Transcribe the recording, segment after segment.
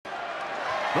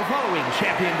The following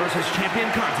champion versus champion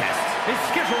contest is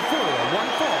scheduled for one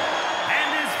fall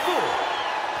and is for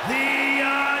the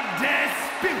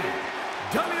undisputed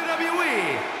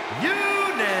WWE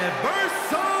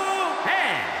Universal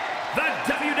and the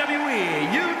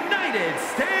WWE United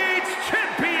States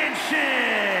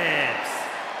Championships.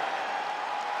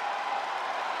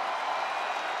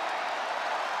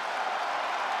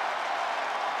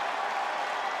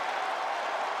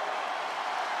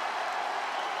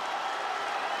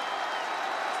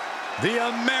 The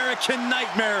American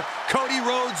Nightmare, Cody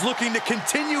Rhodes, looking to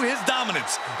continue his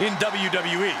dominance in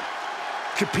WWE.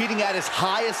 Competing at his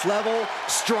highest level,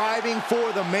 striving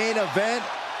for the main event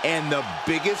and the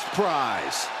biggest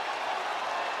prize.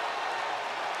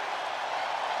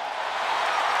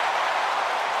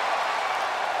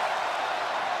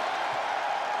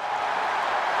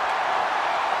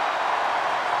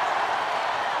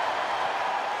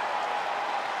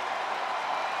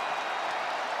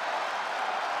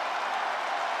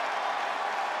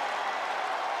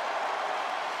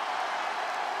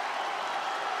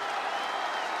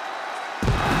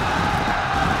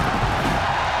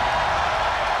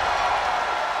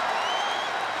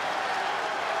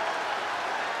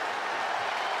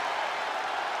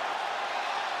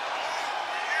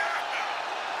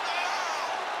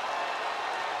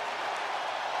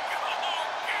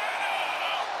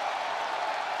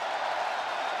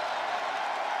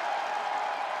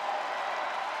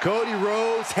 Cody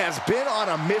Rhodes has been on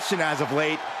a mission as of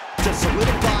late to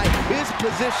solidify his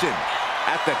position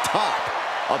at the top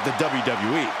of the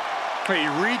WWE. He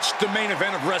reached the main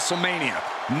event of WrestleMania.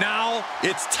 Now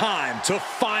it's time to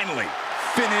finally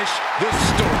finish this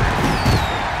story.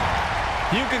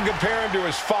 You can compare him to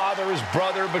his father, his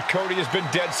brother, but Cody has been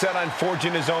dead set on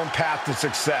forging his own path to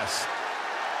success.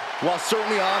 While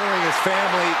certainly honoring his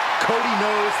family, Cody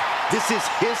knows this is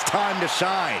his time to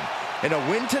shine. And a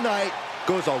win tonight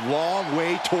goes a long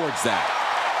way towards that.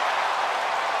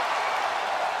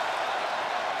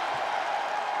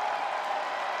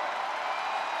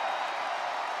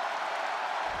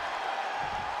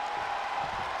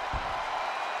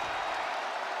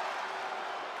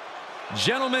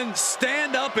 Gentlemen,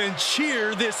 stand up and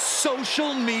cheer this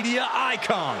social media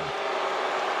icon.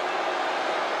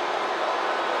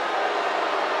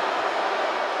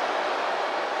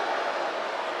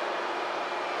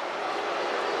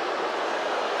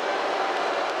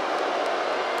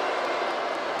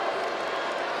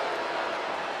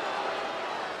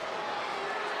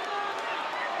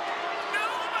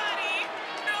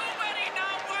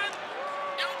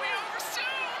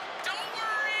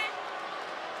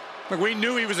 Look, we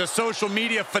knew he was a social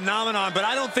media phenomenon, but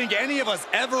I don't think any of us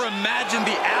ever imagined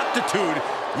the aptitude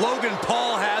Logan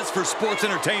Paul has for sports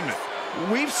entertainment.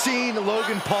 We've seen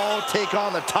Logan Paul take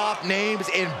on the top names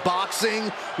in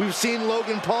boxing. We've seen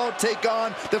Logan Paul take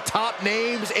on the top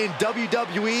names in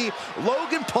WWE.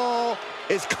 Logan Paul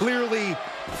is clearly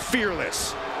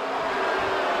fearless.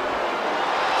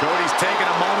 Cody's taking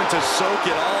a moment to soak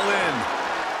it all in.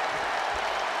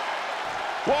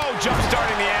 Whoa,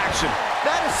 jump-starting the action.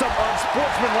 That is some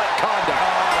unsportsmanlike conduct.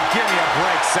 Oh, give me a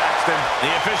break, Saxton. The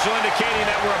official indicating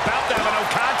that we're about to have a no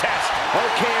contest.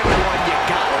 Okay, everyone, you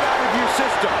got it out of your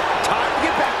system. Time to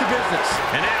get back to business.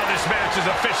 And now this match has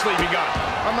officially begun.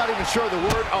 I'm not even sure the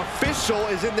word official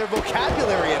is in their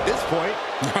vocabulary at this point.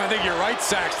 I think you're right,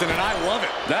 Saxton, and I love it.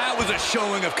 That was a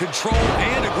showing of control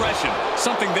and aggression,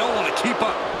 something they'll want to keep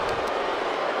up.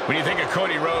 When you think of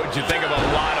Cody Rhodes, you think of a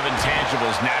lot of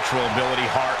intangibles: natural ability,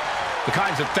 heart, the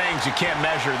kinds of things you can't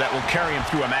measure that will carry him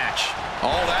through a match.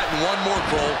 All that and one more,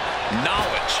 Cole: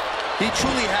 knowledge. He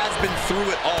truly has been through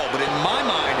it all, but in my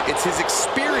mind, it's his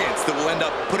experience that will end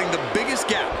up putting the biggest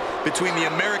gap between the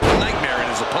American Nightmare and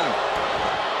his opponent.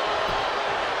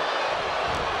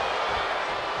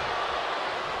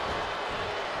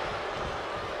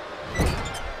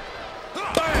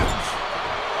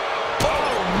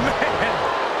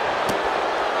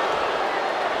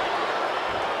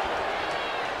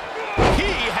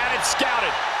 Scouted.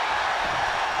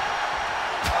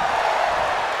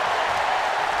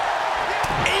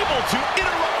 Able to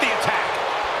interrupt the attack.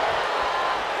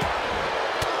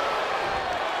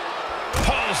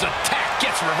 Paul's attack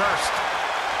gets reversed.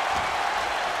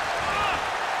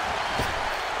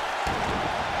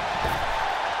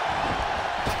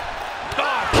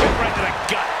 Oh, kick right to the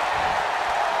gut.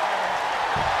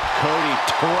 Cody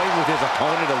toying with his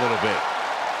opponent a little bit.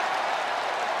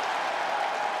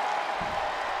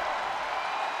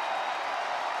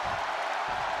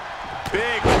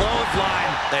 Big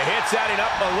clothesline. The hit's adding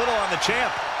up a little on the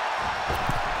champ.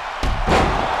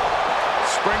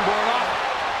 Springboard up.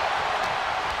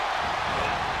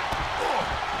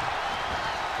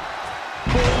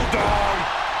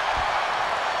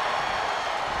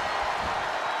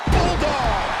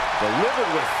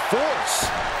 delivered with force.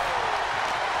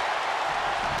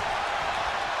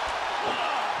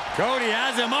 Cody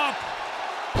has him up.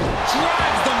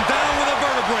 Drives them down with a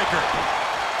vertebreaker.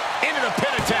 Into the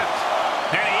pin attempt.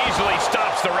 And he easily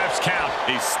stops the ref's count.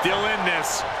 He's still in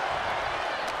this.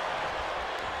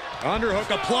 Underhook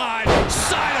applied.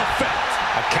 Side effect.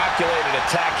 A calculated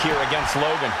attack here against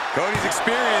Logan. Cody's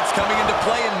experience coming into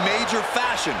play in major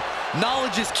fashion.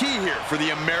 Knowledge is key here for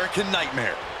the American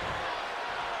Nightmare.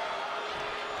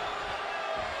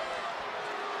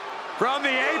 From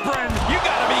the apron. You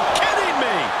gotta be kidding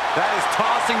me. That is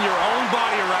tossing your own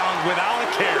body around without a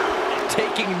care.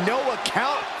 Taking no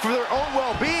account for their own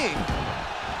well-being.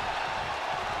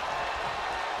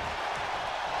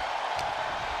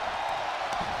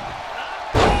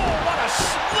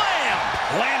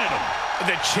 Landed him.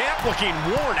 The champ looking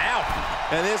worn out.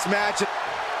 And this match...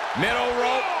 Middle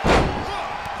rope.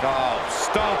 Oh,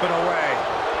 stomping away.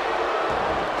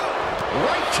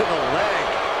 right to the leg.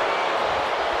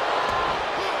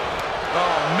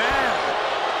 Oh, man.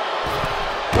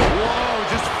 Whoa,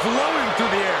 just floating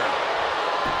through the air.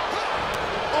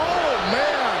 Oh,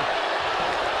 man.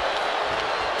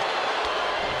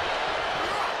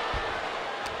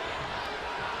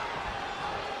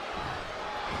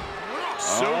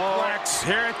 Suplex,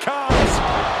 here it comes.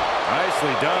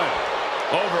 Nicely done.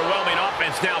 Overwhelming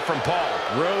offense now from Paul.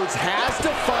 Rhodes has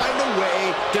to find a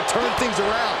way to turn things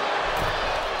around.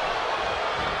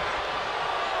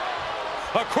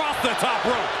 Across the top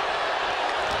rope.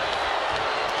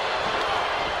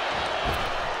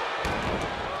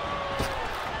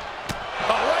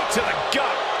 Oh, right to the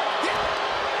gut.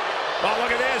 Oh,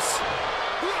 look at this.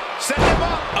 Set him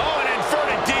up. Oh, an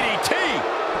inverted DDT.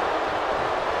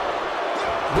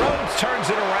 Rhodes turns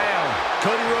it around.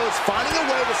 Cody Rhodes finding a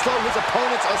way to slow his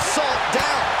opponent's assault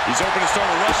down. He's hoping to start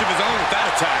a rush of his own with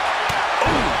that attack.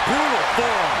 Ooh, brutal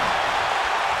forearm.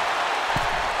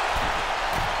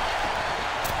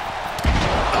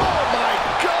 Oh my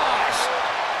gosh!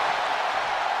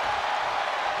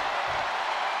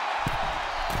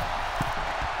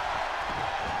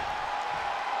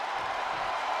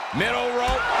 Middle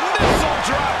rope. Missile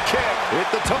drop kick. Hit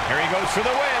the top. Here he goes for the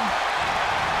win.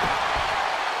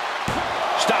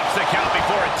 Stops the count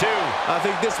before a 2. I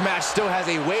think this match still has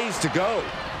a ways to go.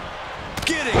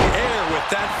 Getting air with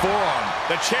that forearm.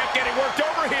 The champ getting worked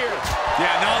over here.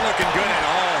 Yeah, not looking good at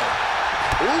all.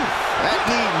 Ooh, that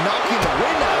knee knocking the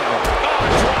wind out of him. Oh,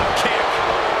 drop kick.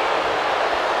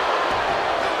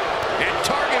 And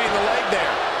targeting the leg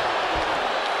there.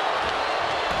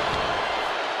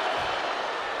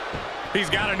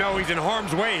 He's got to know he's in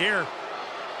harm's way here.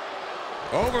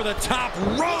 Over the top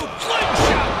rope.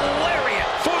 Slingshot lariat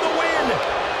For the win.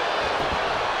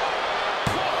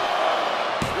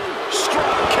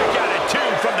 Strong kick out at 2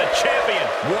 from the champion.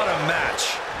 What a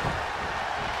match.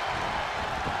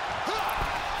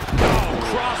 Oh,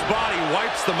 crossbody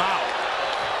wipes them out.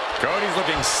 Cody's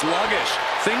looking sluggish.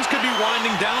 Things could be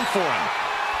winding down for him.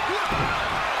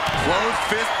 Closed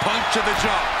fist punch to the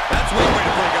jaw. That's one way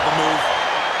to break up a move.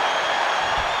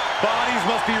 Bodies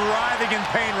must be writhing in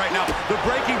pain right now. The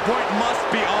breaking point must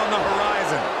be on the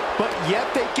horizon. But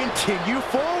yet they continue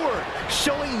forward,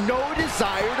 showing no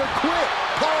desire to quit.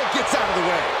 Paul gets out of the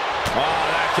way. Oh,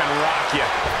 that can rock you.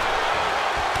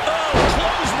 Oh,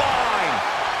 clothesline!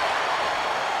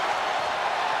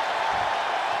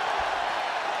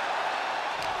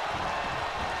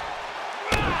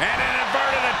 And an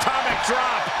inverted atomic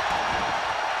drop.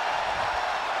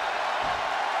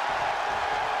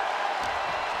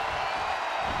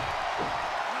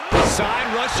 Side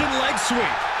Russian leg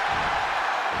sweep.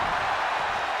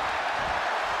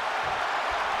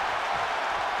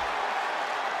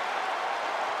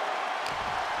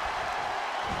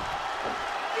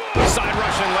 Side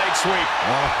Russian leg sweep.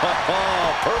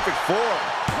 Oh, perfect form.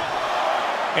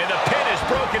 And the pin is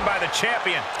broken by the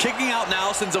champion. Kicking out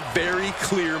now sends a very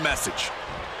clear message.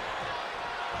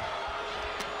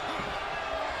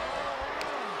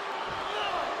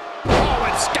 Oh,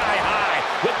 and sky high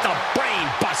with the brain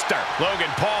buster.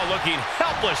 Logan Paul looking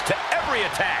helpless to every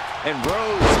attack. And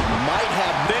Rhodes might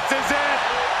have... This is it.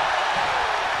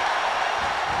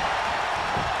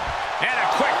 And a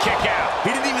quick kick out.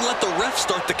 He didn't even let the ref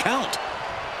start the count.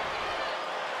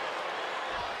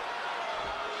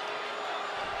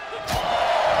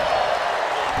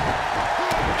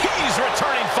 He's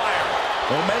returning fire.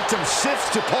 Momentum shifts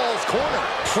to Paul's corner.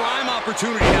 Prime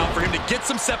opportunity now for him to get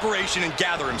some separation and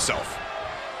gather himself.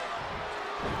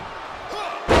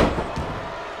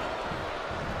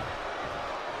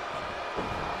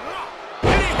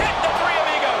 And he hit the Three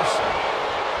Amigos.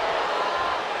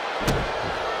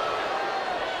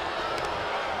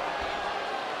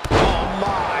 Oh,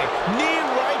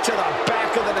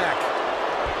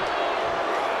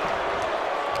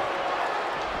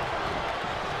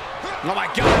 Oh, my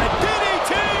God. A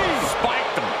DDT!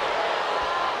 Spiked him.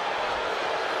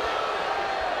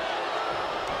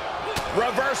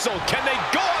 Reversal. Can they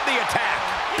go on the attack?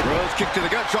 Rhodes kick to the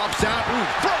gut, drops down. Ooh,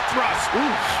 front thrust.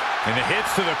 Ooh. And the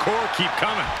hits to the core keep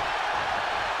coming.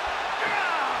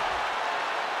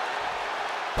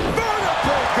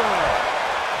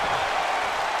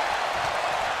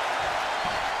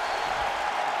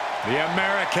 The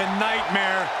American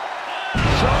Nightmare.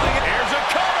 Showing it. Here's a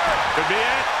cover. Could be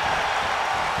it.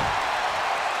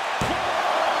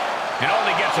 And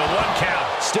only gets a 1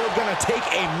 count. Still going to take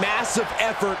a massive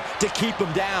effort to keep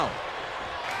him down.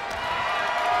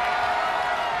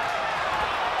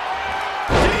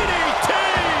 DDT!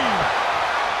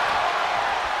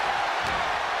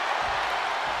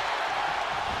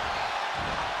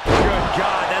 Good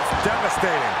God, that's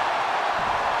devastating.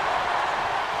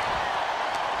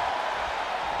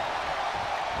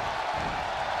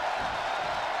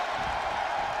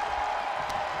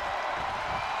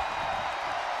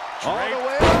 All the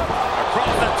way up.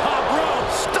 Across the top rope.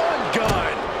 Stun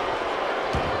gun.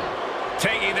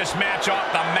 Taking this match off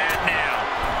the mat now.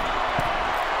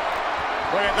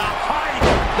 Look at the height.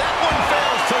 That one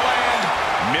fails to land.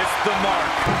 Missed the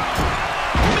mark.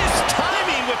 Missed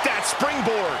timing with that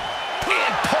springboard.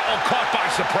 And Paul caught by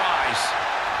surprise.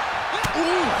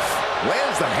 Oof.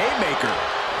 Lands the haymaker.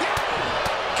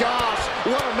 Gosh,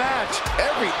 what a match.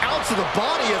 Every ounce of the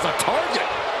body is a target.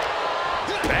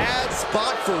 Bad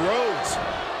spot for Rhodes.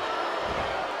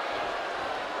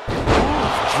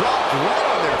 Oof, dropped right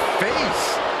on their face.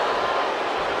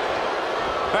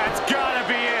 That's gotta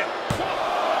be it.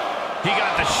 He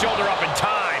got the shoulder up in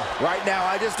time. Right now,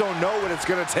 I just don't know what it's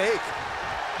going to take.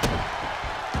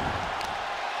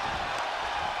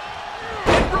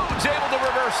 And Rhodes able to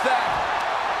reverse that.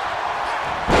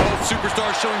 Both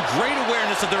superstars showing great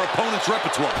awareness of their opponent's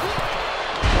repertoire.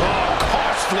 Oh,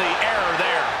 costly error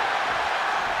there.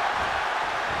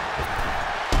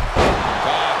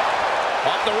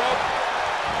 Off the rope.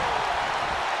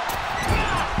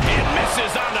 And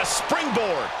misses on the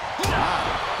springboard.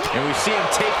 And we see him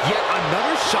take yet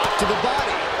another shot to the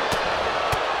body.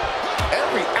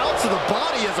 Every ounce of the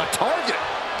body is a target.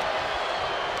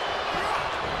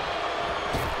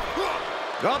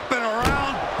 Up and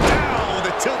around. Down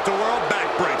with a tilt-the-world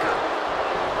backbreaker.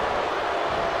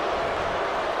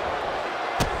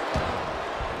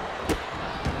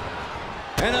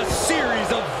 And a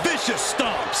series of vicious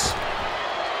stomps.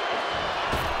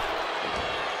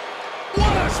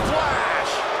 What a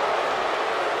splash!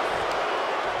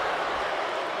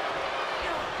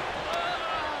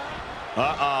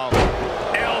 Uh-oh.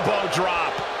 Elbow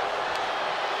drop.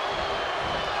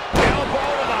 Elbow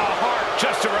to the heart.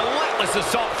 Just a relentless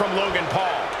assault from Logan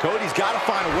Paul. Cody's got to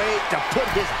find a way to put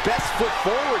his best foot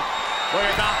forward. Look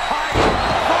at the height.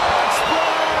 Frog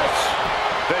splash!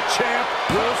 The champ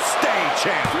will stay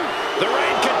champ. The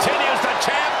reign continues. The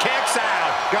champ kicks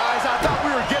out. Guys, I thought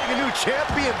we were getting a new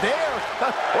champion there.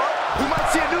 Well, we might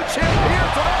see a new champ here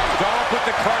tonight. Don't put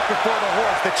the cart before the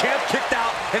horse. The champ kicked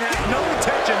out and has no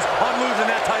intentions on losing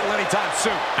that title anytime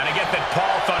soon. And I get that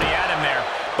Paul thought he had him there,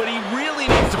 but he really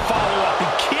needs to follow up. He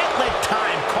can't let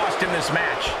time cost him this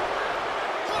match.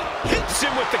 Hits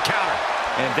him with the counter.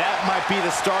 And that might be the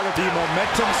start of the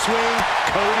momentum swing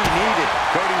Cody needed.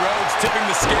 Cody Rhodes tipping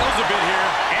the scales a bit here.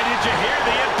 And did you hear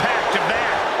the impact of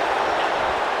that?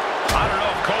 I don't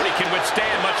know if Cody can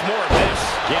withstand much more of this.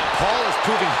 Yeah, Paul is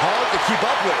proving hard to keep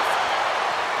up with.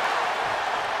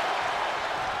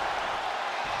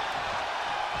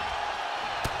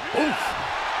 Oof.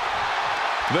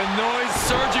 The noise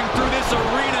surging through this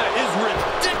arena is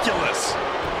ridiculous.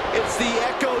 It's the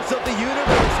echoes of the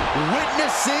universe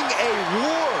witnessing a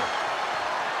war.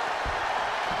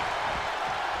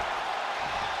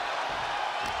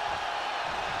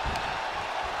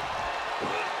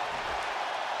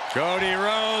 Cody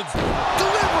Rhodes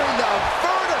Delivering the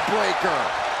vertebreaker.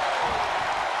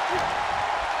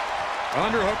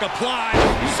 underhook applied.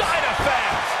 Side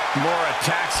effect. More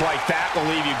attacks like that will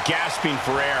leave you gasping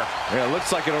for air. Yeah, it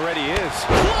looks like it already is.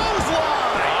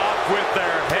 Clothesline! Off with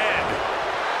their head.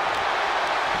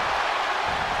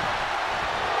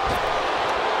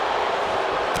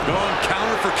 Going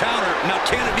counter for counter. Now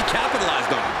can it be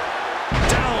capitalized on?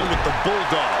 Down with the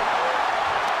bulldog.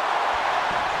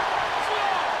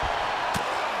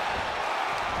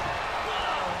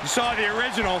 You saw the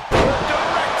original.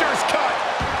 Director's cut.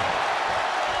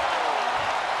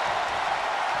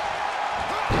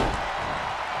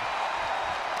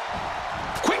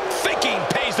 Quick thinking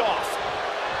pays off.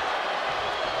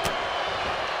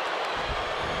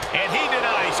 And he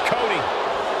denies Cody.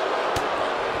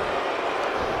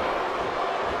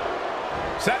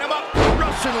 Set him up.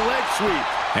 Russian leg sweep.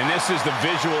 And this is the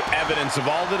visual evidence of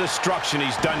all the destruction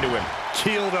he's done to him.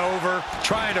 Keeled over,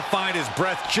 trying to find his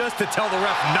breath just to tell the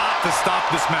ref not to stop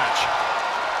this match.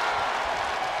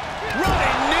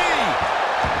 Running knee!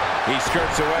 He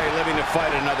skirts away, living to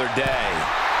fight another day.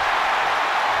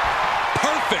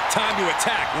 Perfect time to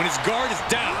attack when his guard is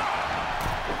down.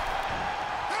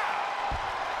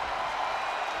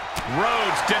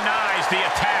 Rhodes denies the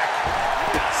attack.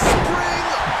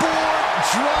 Springboard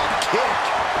drop kick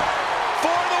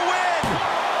for the win.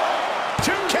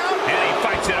 2 count. And he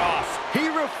fights it off. He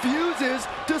refuses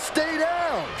to stay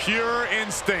down. Pure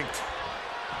instinct.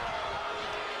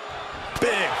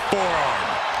 Big forearm.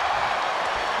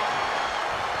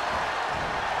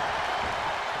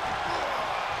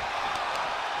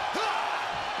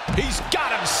 He's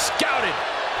got him scouted.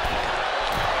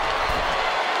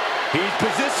 He's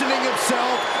positioning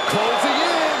himself, closing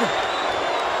in.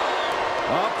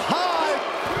 Up high.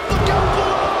 Look out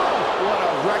below. What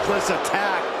a reckless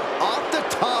attack. Off the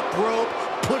top rope,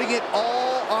 putting it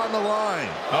all on the line.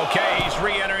 Okay, he's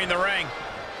re-entering the ring.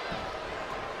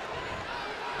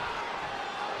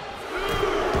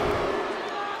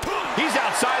 He's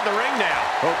outside the ring now.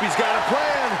 Hope he's got a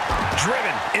plan.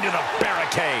 Driven into the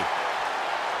barricade.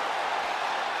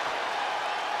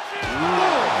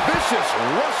 Vicious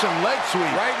Russian leg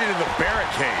sweep. Right into the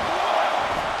barricade.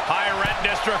 High rent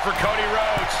district for Cody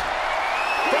Rhodes.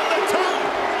 From the top.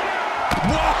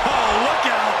 Whoa, look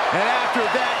out. And after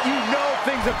that, you know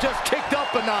things have just kicked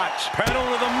up a notch. Pedal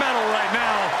to the metal right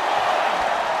now.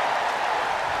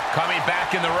 Coming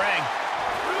back in the ring.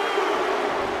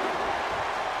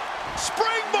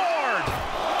 Springboard!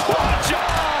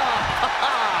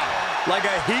 Like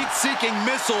a heat-seeking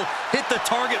missile, hit the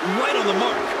target right on the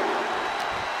mark.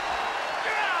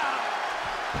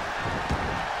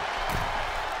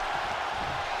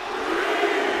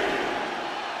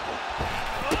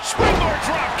 Springboard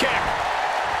drop kick.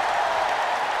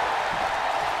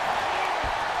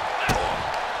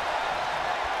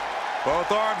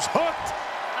 Both arms hooked.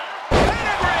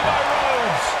 Pedigree by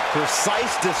Rhodes.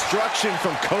 Precise destruction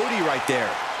from Cody right there.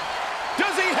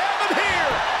 Does he have him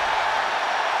here?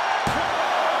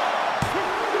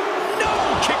 No!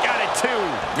 Kick out at 2.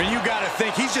 And you got to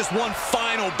think he's just one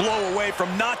final blow away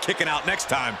from not kicking out next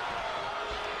time.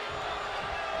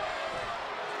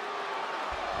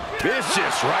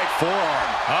 Vicious right forearm.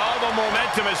 Oh, the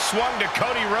momentum has swung to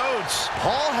Cody Rhodes.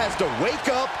 Paul has to wake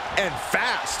up and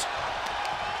fast.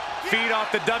 Feed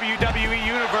off the WWE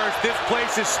Universe. This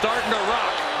place is starting to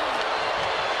rock.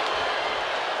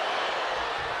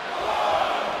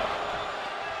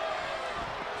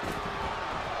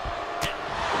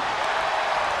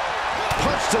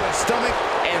 Punch to the stomach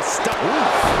and stop.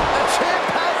 The champ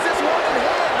has this one in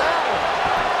hand now.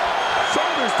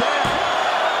 Shoulders down.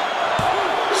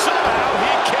 Somehow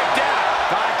he kicked out.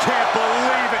 I can't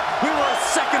believe it. We were a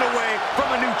second away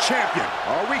from a new champion.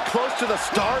 Are we close to the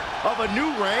start of a new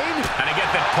reign? And I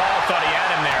get that Paul thought he had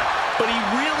him there, but he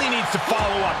really needs to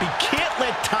follow up. He can't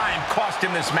let time cost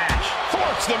him this match.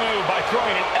 Forks the move by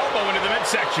throwing an elbow into the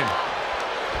midsection.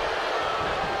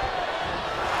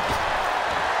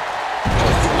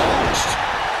 Launched.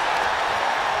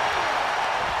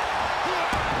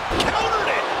 Countered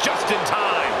it just in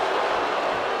time.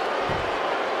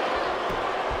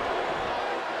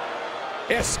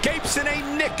 Escapes in a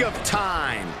nick of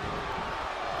time.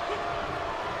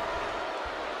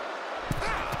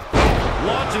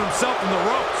 Launching himself from the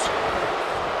ropes.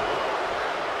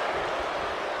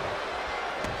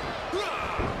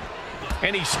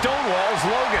 And he stonewalls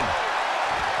Logan.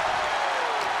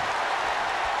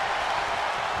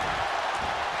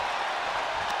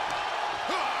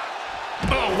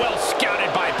 Oh, well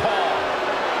scouted by Paul.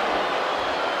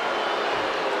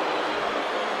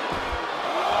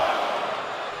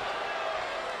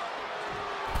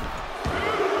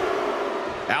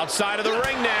 Outside of the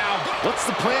ring now. What's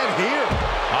the plan here?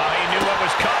 Oh, he knew what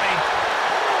was coming.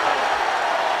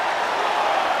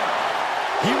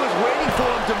 He was waiting for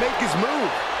him to make his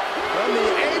move. From the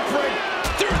apron.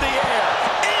 Through the air.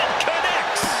 And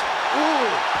connects. Ooh.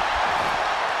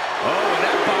 Oh, and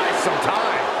that buys some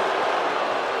time.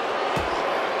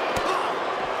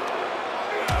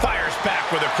 Fires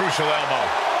back with a crucial elbow.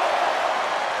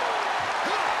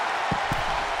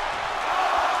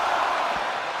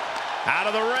 Out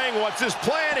of the ring, what's his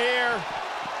plan here?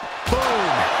 Boom,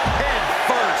 head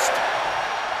first.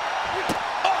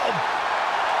 Oh!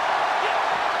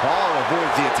 Paul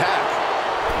avoids the attack.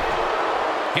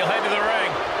 He'll head to the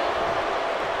ring.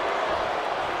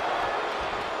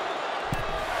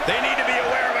 They need to be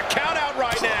aware of a countout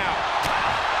right now.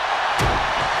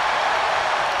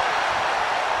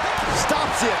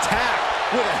 Stops the attack.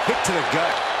 with a hit to the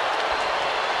gut.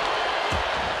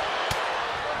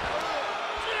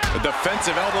 A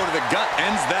defensive elbow to the gut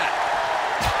ends that.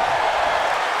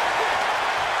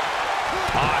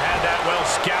 Had that well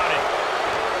scouted.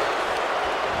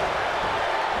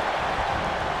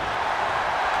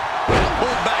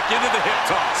 Pulled back into the hip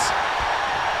toss.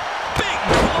 Big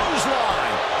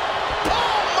clothesline.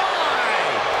 Oh, my!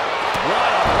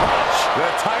 What a punch. The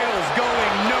title's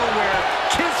going nowhere.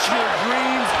 Kiss your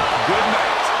dreams. Good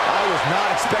night. I was not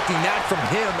expecting that from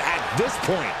him at this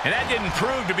point. And that didn't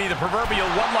prove to be the proverbial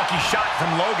one lucky shot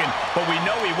from Logan, but we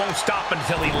know he won't stop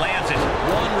until he lands it.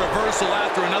 One reversal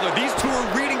after another. These two are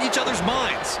reading each other's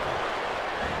minds.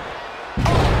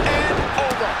 Up and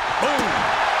over. Boom.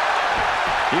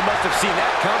 He must have seen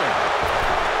that coming.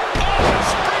 Oh,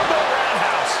 springboard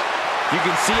roundhouse. You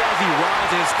can see as he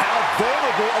rises how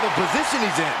vulnerable of a position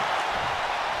he's in.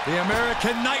 The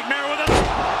American Nightmare with a...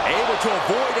 Able to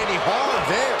avoid any harm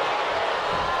there.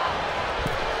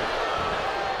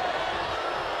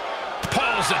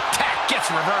 Paul's attack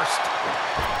gets reversed.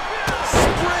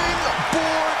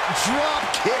 Springboard drop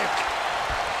kick.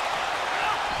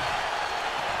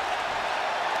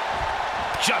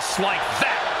 Just like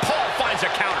that, Paul finds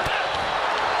a counter.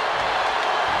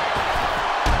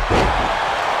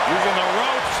 Using the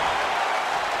ropes.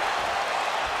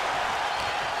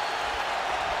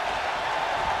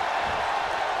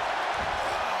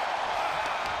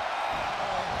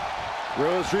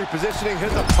 Rhodes repositioning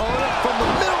his opponent from the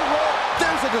middle rope.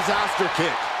 There's a disaster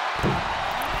kick.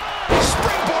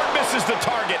 Springboard misses the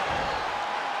target.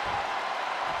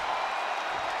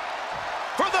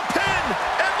 For the pin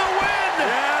and the win!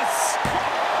 Yes!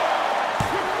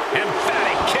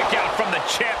 Emphatic kick out from the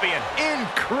champion.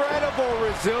 Incredible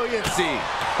resiliency.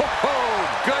 Oh,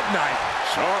 good night.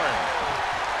 Sorry.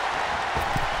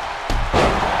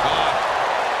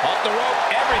 Off the rope,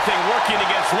 everything working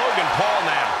against Logan Paul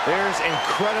now. There's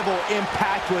incredible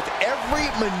impact with every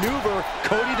maneuver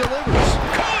Cody delivers.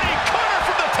 Cody, cutter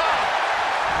from the top.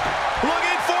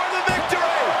 Looking for the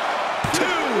victory. 2.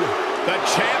 The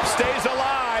champ stays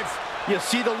alive. You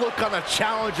see the look on the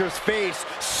challenger's face.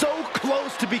 So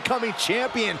close to becoming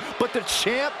champion, but the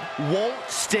champ won't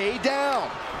stay down.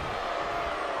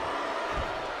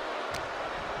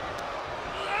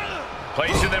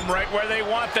 Placing them right where they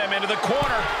want them, into the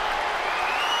corner.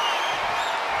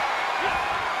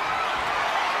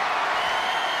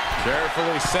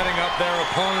 Carefully setting up their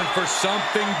opponent for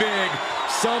something big,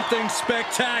 something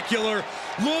spectacular.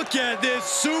 Look at this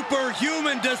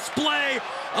superhuman display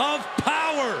of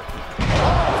power.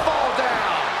 Fall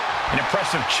down. An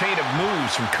impressive chain of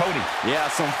moves from Cody. Yeah,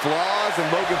 some flaws in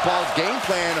Logan Paul's game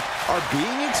plan are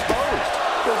being exposed.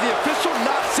 Does the official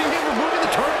not see him removing the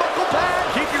turnbuckle pad?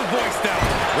 Keep your voice down.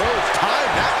 Rhodes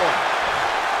timed that one.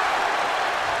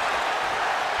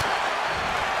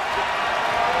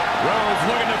 Rhodes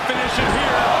looking to finish it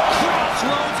here.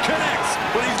 Crossroads connects,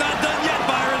 but he's not done yet,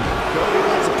 Byron. Cody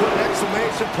wants to put an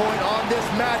exclamation point on this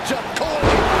matchup. Cody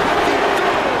with the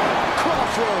double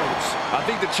crossroads. I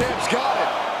think the champ's got it.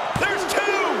 There's 2.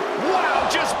 Wow,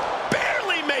 just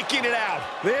barely making it out.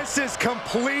 This is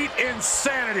complete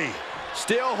insanity.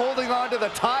 Still holding on to the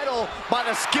title by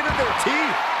the skin of their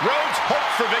teeth. Rhodes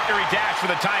hopes for victory dash for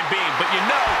the time being, but you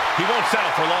know he won't settle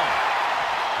for long.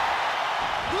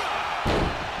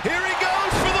 Here he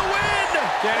goes for the win.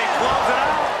 Can he close it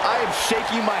out? I am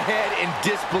shaking my head in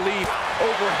disbelief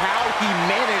over how he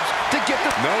managed to get the...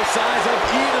 No signs of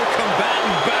either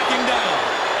combatant backing down.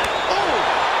 Oh!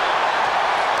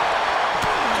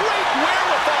 Great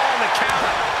wherewithal on the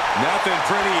counter. Nothing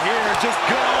pretty here, just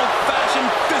good old-fashioned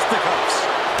fisticuffs.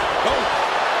 Oh!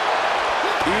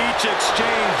 Each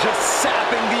exchange just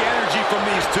sapping the energy from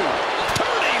these two.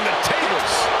 Turning the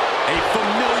tables. A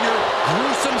familiar,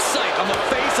 gruesome sight on the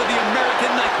face of the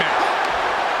American Nightmare.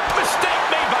 Mistake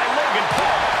made by Logan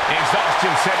Paul.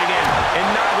 Exhaustion setting in, and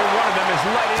neither one of them is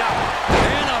lighting up.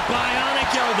 And a bionic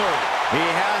elbow. He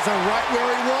has him right where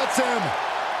he wants him.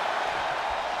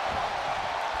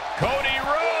 Cody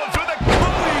Rhodes with a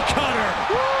Cody cutter.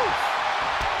 Woo!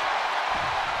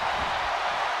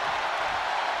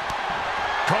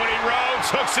 Cody Rhodes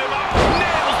hooks him up.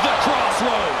 Nails the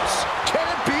crossroads. Can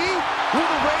it be? Will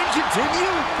the reign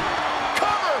continue?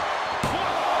 Cover!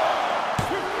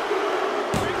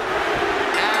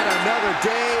 Add another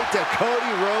day to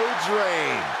Cody Rhodes'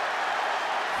 reign.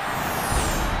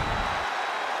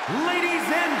 Ladies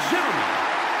and gentlemen,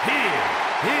 here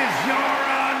is your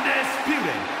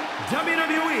undisputed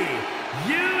WWE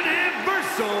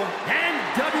Universal and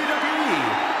WWE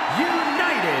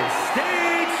United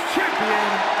States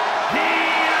Champion, the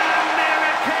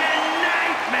American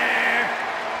Nightmare,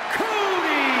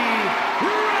 Cody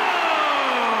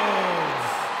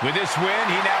With this win,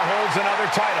 he now holds another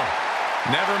title.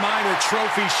 Never mind a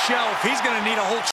trophy shelf. He's going to need a whole